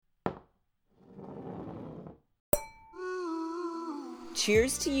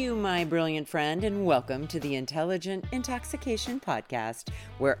Cheers to you, my brilliant friend, and welcome to the Intelligent Intoxication Podcast,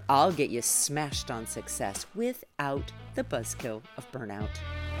 where I'll get you smashed on success without the buzzkill of burnout.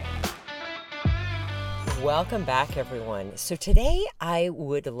 Welcome back, everyone. So today I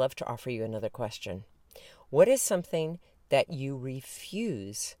would love to offer you another question. What is something that you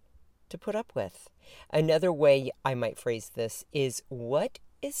refuse to put up with? Another way I might phrase this is, what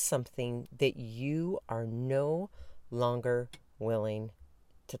is something that you are no longer willing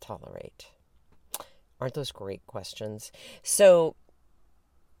to tolerate? Aren't those great questions? So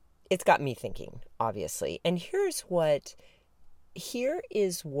it's got me thinking, obviously. And here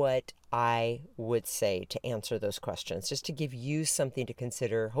is what I would say to answer those questions, just to give you something to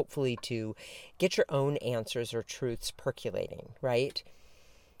consider, hopefully to get your own answers or truths percolating, right?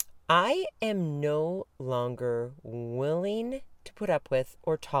 I am no longer willing to put up with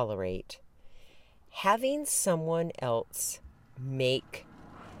or tolerate having someone else make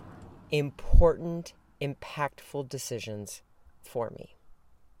important, impactful decisions for me.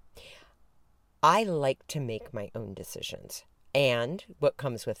 I like to make my own decisions. And what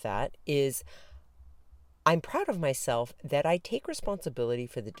comes with that is I'm proud of myself that I take responsibility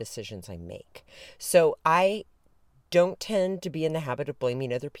for the decisions I make. So I don't tend to be in the habit of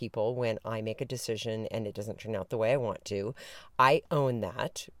blaming other people when I make a decision and it doesn't turn out the way I want to. I own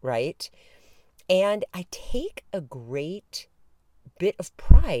that, right? And I take a great bit of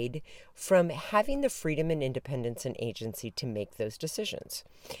pride from having the freedom and independence and agency to make those decisions.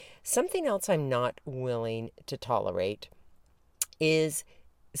 Something else I'm not willing to tolerate is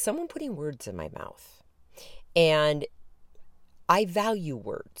someone putting words in my mouth. And I value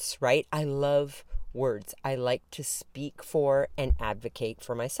words, right? I love words. I like to speak for and advocate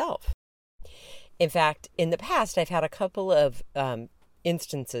for myself. In fact, in the past, I've had a couple of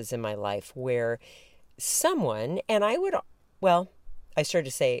instances in my life where someone, and I started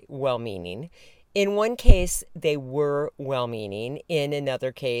to say well-meaning. In one case, they were well-meaning. In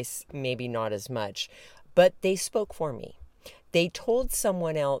another case, maybe not as much. But they spoke for me. They told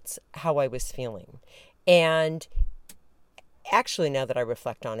someone else how I was feeling. And actually, now that I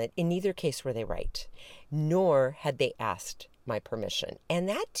reflect on it, in neither case were they right, nor had they asked my permission. And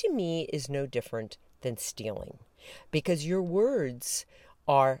that to me is no different than stealing, because your words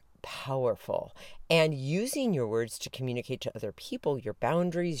are powerful, and using your words to communicate to other people your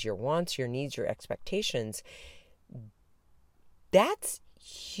boundaries, your wants, your needs, your expectations, that's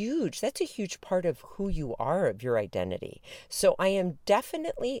huge. That's a huge part of who you are, of your identity. So I am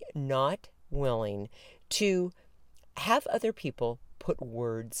definitely not willing to have other people put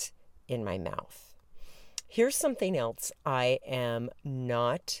words in my mouth. Here's something else I am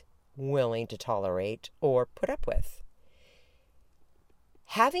not willing to tolerate or put up with.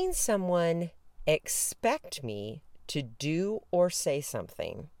 Having someone expect me to do or say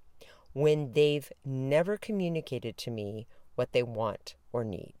something when they've never communicated to me what they want or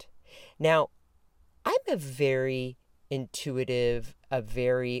need. Now, I'm a very intuitive, a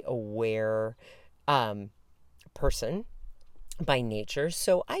very aware person by nature,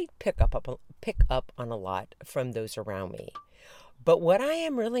 so I pick up on a lot from those around me. But what I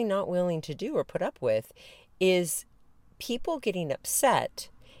am really not willing to do or put up with is people getting upset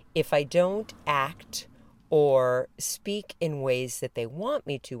if I don't act or speak in ways that they want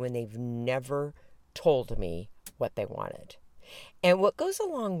me to when they've never told me what they wanted. And what goes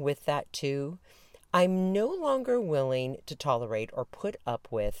along with that too, I'm no longer willing to tolerate or put up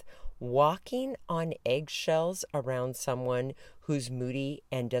with walking on eggshells around someone who's moody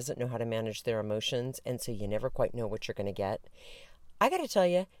and doesn't know how to manage their emotions, and so you never quite know what you're going to get. I got to tell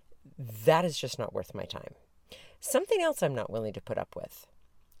you, that is just not worth my time. Something else I'm not willing to put up with: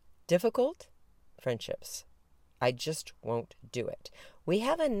 difficult friendships. I just won't do it. We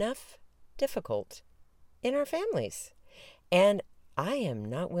have enough difficult in our families, and I am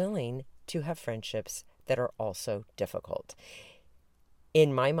not willing to have friendships that are also difficult.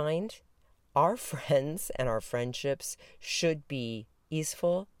 In my mind, our friends and our friendships should be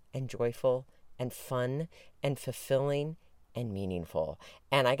easeful and joyful and fun and fulfilling and meaningful.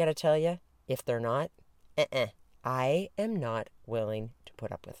 And I got to tell you, if they're not, I am not willing to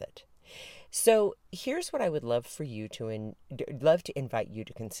put up with it. So here's what I would love for you to invite you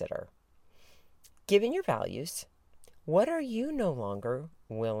to consider. Given your values, what are you no longer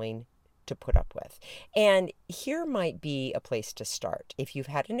willing to put up with? And here might be a place to start. If you've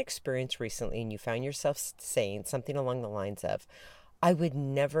had an experience recently and you found yourself saying something along the lines of, I would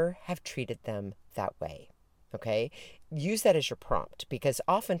never have treated them that way. Okay? Use that as your prompt, because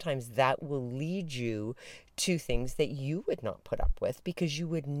oftentimes that will lead you to things that you would not put up with because you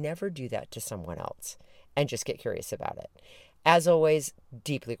would never do that to someone else, and just get curious about it. As always,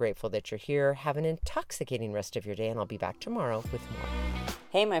 deeply grateful that you're here. Have an intoxicating rest of your day, and I'll be back tomorrow with more.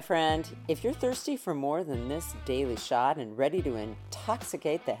 Hey, my friend, if you're thirsty for more than this daily shot and ready to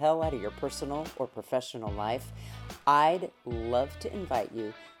intoxicate the hell out of your personal or professional life, I'd love to invite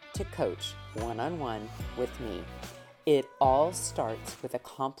you to coach one-on-one with me. It all starts with a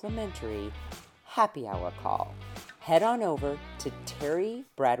complimentary happy hour call. Head on over to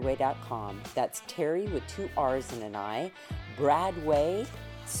terrybradway.com. That's Terry with 2 R's and an I. Bradway,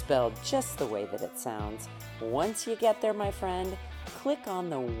 spelled just the way that it sounds. Once you get there, my friend, click on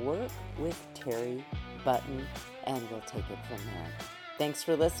the Work with Terry button and we'll take it from there. Thanks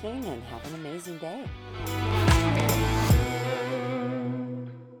for listening and have an amazing day.